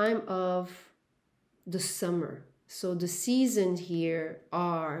the time of the summer. So the seasons here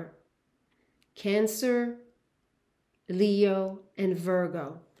are Cancer, Leo, and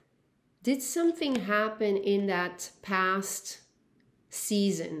Virgo. Did something happen in that past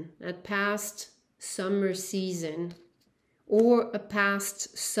season, that past summer season, or a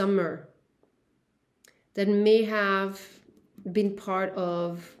past summer that may have been part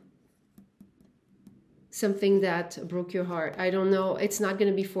of something that broke your heart? I don't know. It's not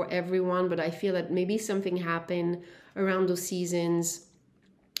going to be for everyone, but I feel that maybe something happened around those seasons.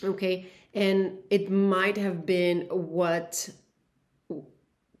 Okay. And it might have been what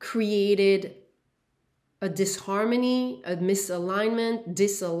created a disharmony, a misalignment,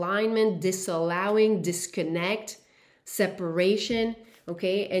 disallowing, disconnect, separation.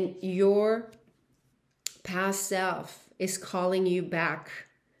 Okay. And your past self is calling you back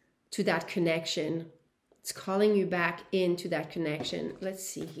to that connection. It's calling you back into that connection. Let's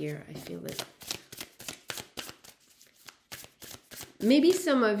see here. I feel it. Maybe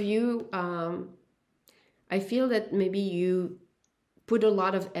some of you, I feel that maybe you put a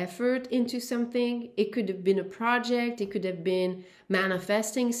lot of effort into something. It could have been a project. It could have been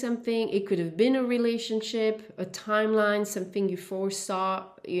manifesting something. It could have been a relationship, a timeline, something you foresaw,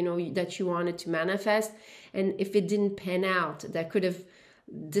 you know, that you wanted to manifest. And if it didn't pan out, that could have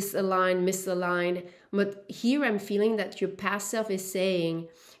disaligned, misaligned. But here I'm feeling that your past self is saying,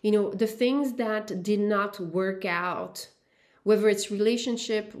 you know, the things that did not work out, whether it's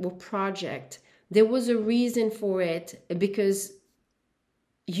relationship or project, there was a reason for it, because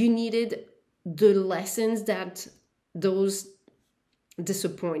you needed the lessons that those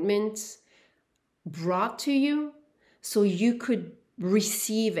disappointments brought to you so you could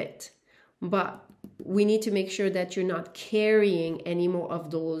receive it. But we need to make sure that you're not carrying any more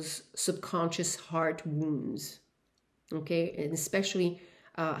of those subconscious heart wounds. Okay? And especially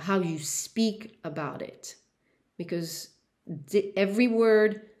how you speak about it. Because every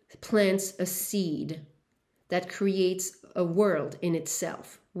word plants a seed that creates a world in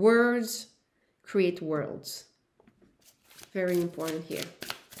itself. Words create worlds. Very important here.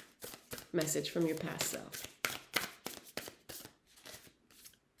 Message from your past self.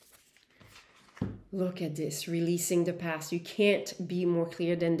 Look at this, releasing the past. You can't be more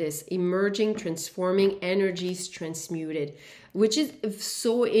clear than this. Emerging, transforming, energies transmuted, which is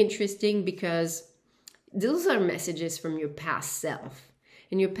so interesting because those are messages from your past self.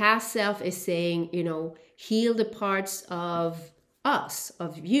 And your past self is saying, you know, heal the parts of us,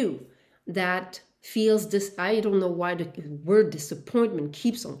 of you, that feels this. I don't know why the word disappointment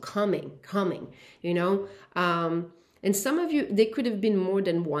keeps on coming, you know. And some of you, they could have been more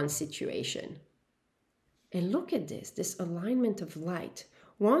than one situation. And look at this alignment of light.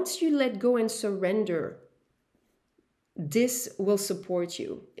 Once you let go and surrender, this will support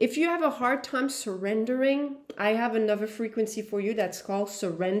you. If you have a hard time surrendering, I have another frequency for you that's called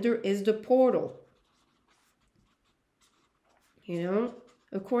Surrender is the Portal. You know,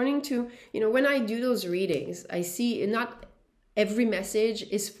 according to, you know, when I do those readings, I see not every message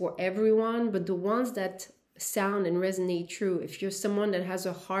is for everyone, but the ones that sound and resonate true. If you're someone that has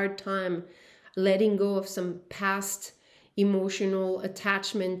a hard time letting go of some past emotional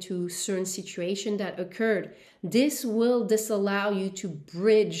attachment to certain situation that occurred, this will disallow you to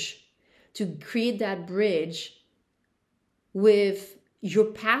bridge, to create that bridge with your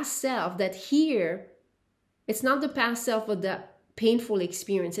past self. That here, it's not the past self of that painful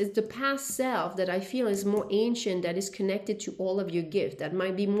experience. It's the past self that I feel is more ancient, that is connected to all of your gifts. That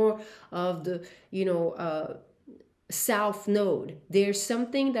might be more of the, you know, South Node. There's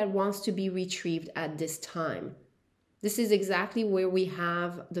something that wants to be retrieved at this time. This is exactly where we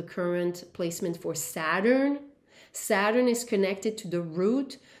have the current placement for Saturn. Saturn is connected to the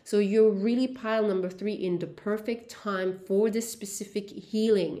root. So you're really pile number 3 in the perfect time for this specific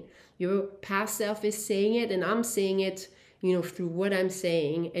healing. Your past self is saying it, and I'm saying it, you know, through what I'm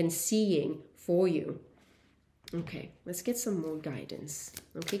saying and seeing for you. Okay, let's get some more guidance.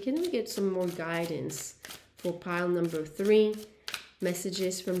 Okay, can we get some more guidance for pile number 3?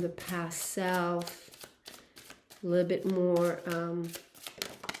 Messages from the past self. A little bit more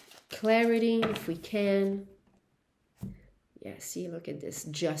clarity if we can. Yeah, see, look at this.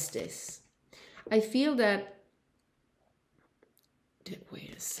 Justice. I feel that...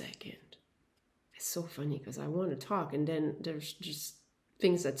 Wait a second. It's so funny because I want to talk and then there's just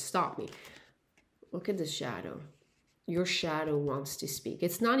things that stop me. Look at the shadow. Your shadow wants to speak.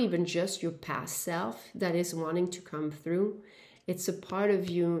 It's not even just your past self that is wanting to come through. It's a part of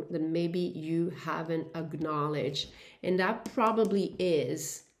you that maybe you haven't acknowledged. And that probably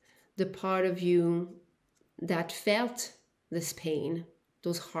is the part of you that felt this pain,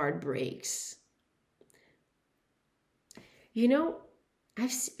 those heartbreaks. You know,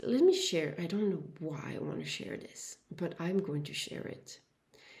 let me share. I don't know why I want to share this, but I'm going to share it.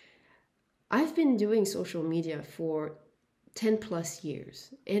 I've been doing social media for 10 plus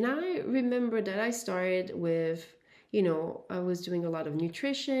years. And I remember that I started with, you know, I was doing a lot of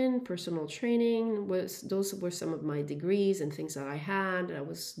nutrition, personal training. Those were some of my degrees and things that I had, that I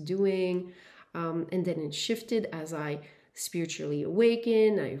was doing. And then it shifted as I spiritually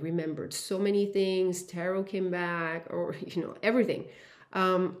awakened. I remembered so many things. Tarot came back, or, you know, everything.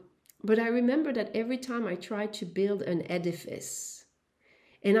 But I remember that every time I tried to build an edifice,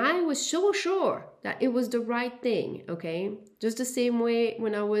 and I was so sure that it was the right thing, okay? Just the same way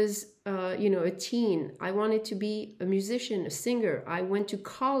when I was, you know, a teen, I wanted to be a musician, a singer. I went to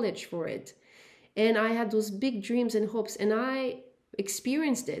college for it. And I had those big dreams and hopes, and I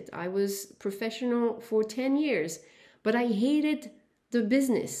experienced it. I was professional for 10 years, but I hated the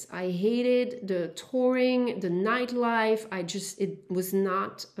business. I hated the touring, the nightlife. It was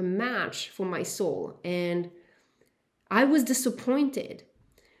not a match for my soul. And I was disappointed.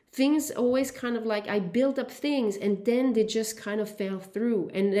 Things always kind of like, I built up things and then they just kind of fell through.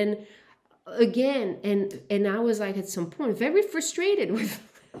 And then again, and I was like at some point very frustrated with,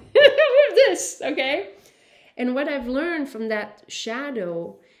 with this, okay? And what I've learned from that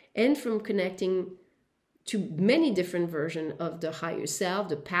shadow and from connecting to many different versions of the higher self,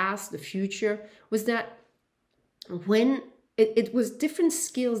 the past, the future, was that when it was different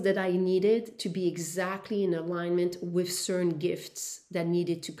skills that I needed to be exactly in alignment with certain gifts that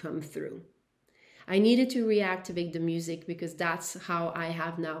needed to come through. I needed to reactivate the music because that's how I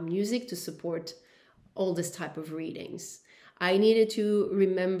have now music to support all this type of readings. I needed to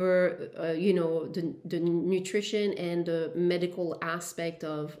remember, you know, the nutrition and the medical aspect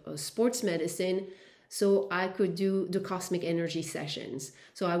of sports medicine, so I could do the cosmic energy sessions.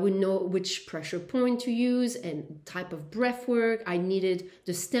 So I would know which pressure point to use and type of breath work. I needed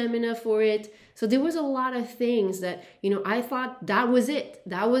the stamina for it. So there was a lot of things that, you know, I thought that was it.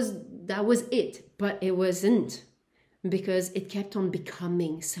 That was it, but it wasn't, because it kept on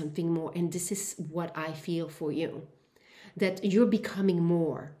becoming something more. And this is what I feel for you, that you're becoming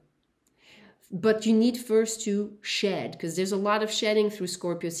more. But you need first to shed, because there's a lot of shedding through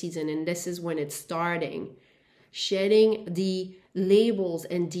Scorpio season, and this is when it's starting. Shedding the labels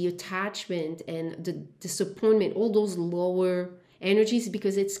and the attachment and the disappointment, all those lower energies,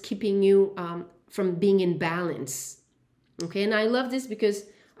 because it's keeping you from being in balance. Okay, and I love this because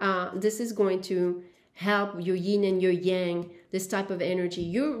this is going to help your yin and your yang, this type of energy.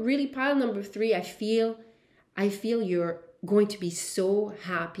 You're really pile number 3. I feel you're going to be so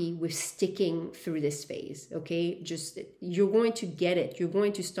happy with sticking through this phase. Okay, just you're going to get it. You're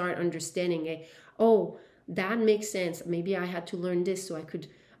going to start understanding it. Oh, that makes sense. Maybe I had to learn this so I could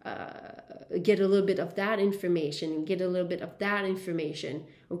get a little bit of that information and get a little bit of that information.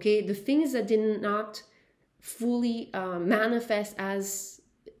 Okay, the things that did not fully manifest as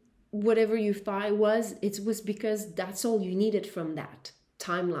whatever you thought it was because that's all you needed from that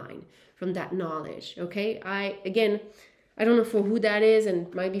timeline, from that knowledge. Okay, I don't know for who that is,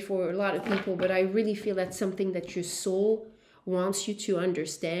 and might be for a lot of people, but I really feel that's something that your soul wants you to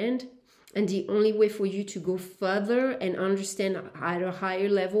understand. And the only way for you to go further and understand at a higher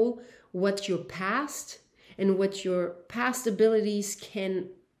level what your past and what your past abilities can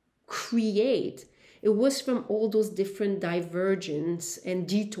create, it was from all those different divergence and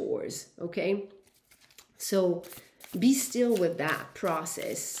detours. Okay, so be still with that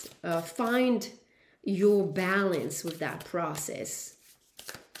process. Find your balance with that process.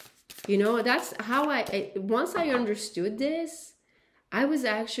 You know, that's how once I understood this, I was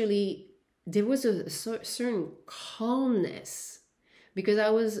actually, there was a certain calmness, because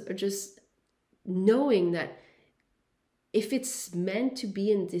I was just knowing that if it's meant to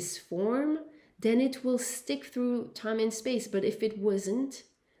be in this form, then it will stick through time and space. But if it wasn't,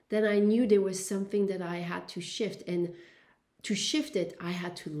 then I knew there was something that I had to shift, and to shift it, I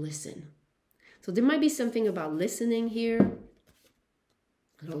had to listen. So there might be something about listening here.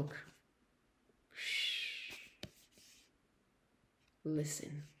 Look.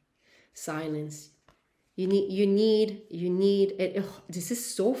 Listen. Silence. You need it. Oh, this is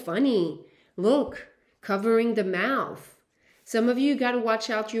so funny. Look, covering the mouth. Some of you got to watch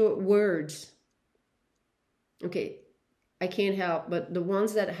out your words. Okay, I can't help, but the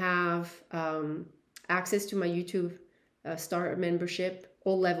ones that have access to my YouTube Star membership,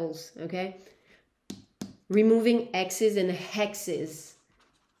 all levels, okay? Removing X's and hexes.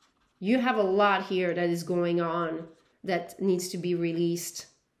 You have a lot here that is going on that needs to be released,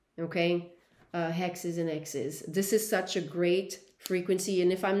 okay? Hexes and X's. This is such a great frequency,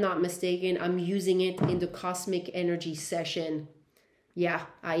 and if I'm not mistaken, I'm using it in the cosmic energy session. Yeah,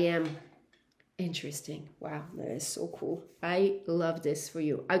 I am. Interesting. Wow, that is so cool. I love this for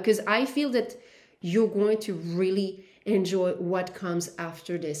you, because I feel that you're going to really enjoy what comes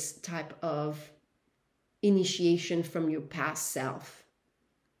after this type of initiation from your past self.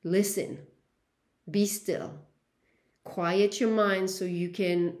 Listen, be still, quiet your mind so you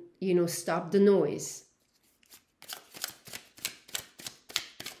can, stop the noise.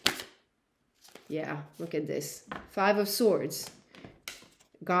 Yeah, look at this. 5 of Swords.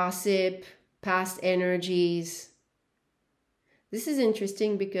 Gossip, past energies. This is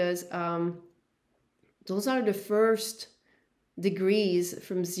interesting because those are the first degrees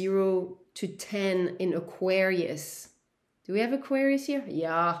from 0 to 10 in Aquarius. Do we have Aquarius here?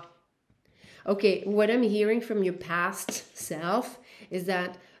 Yeah. Okay, what I'm hearing from your past self is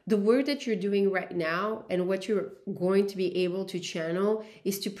that the work that you're doing right now and what you're going to be able to channel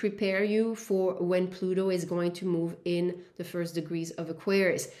is to prepare you for when Pluto is going to move in the first degrees of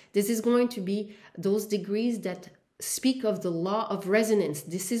Aquarius. This is going to be those degrees that speak of the law of resonance.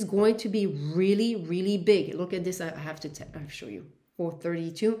 This is going to be really, really big. Look at this. I have to show you.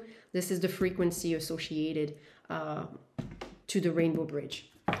 432. This is the frequency associated to the Rainbow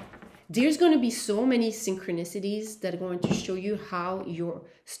Bridge. There's going to be so many synchronicities that are going to show you how you're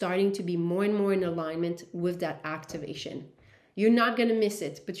starting to be more and more in alignment with that activation. You're not going to miss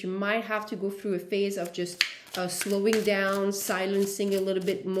it, but you might have to go through a phase of just slowing down, silencing a little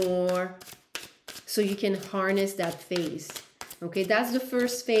bit more so you can harness that phase. Okay, that's the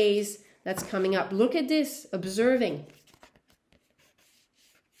first phase that's coming up. Look at this, observing.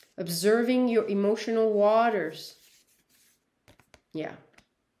 Observing your emotional waters. Yeah.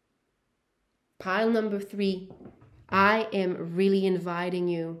 Pile number 3, I am really inviting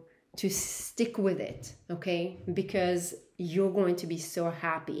you to stick with it, okay? Because you're going to be so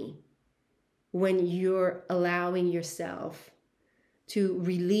happy when you're allowing yourself to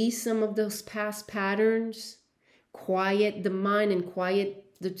release some of those past patterns, quiet the mind and quiet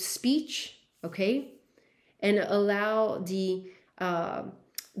the speech, okay? And allow the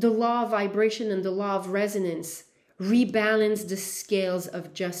law of vibration and the law of resonance rebalance the scales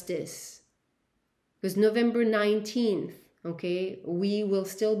of justice. because November 19th, okay, we will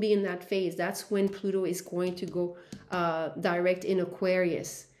still be in that phase. That's when Pluto is going to go direct in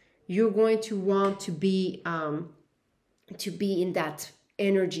Aquarius. You're going to want to be in that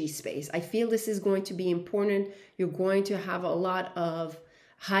energy space. I feel this is going to be important. You're going to have a lot of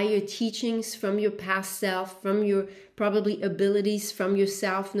higher teachings from your past self, from your probably abilities from your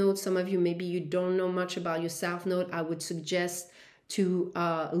South Node. Some of you, maybe you don't know much about your South Node. I would suggest to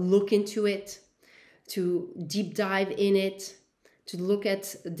look into it, to deep dive in it, to look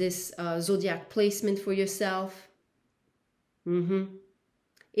at this zodiac placement for yourself.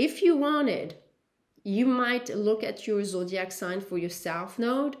 If you wanted, you might look at your zodiac sign for your South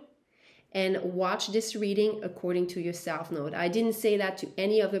Node and watch this reading according to your South Node. I didn't say that to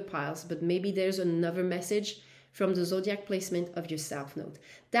any other piles, but maybe there's another message from the zodiac placement of your South Node.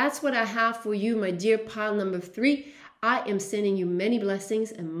 That's what I have for you, my dear pile number 3. I am sending you many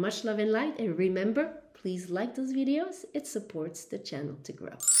blessings and much love and light. And remember, please like those videos. It supports the channel to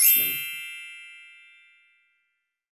grow. Namaste.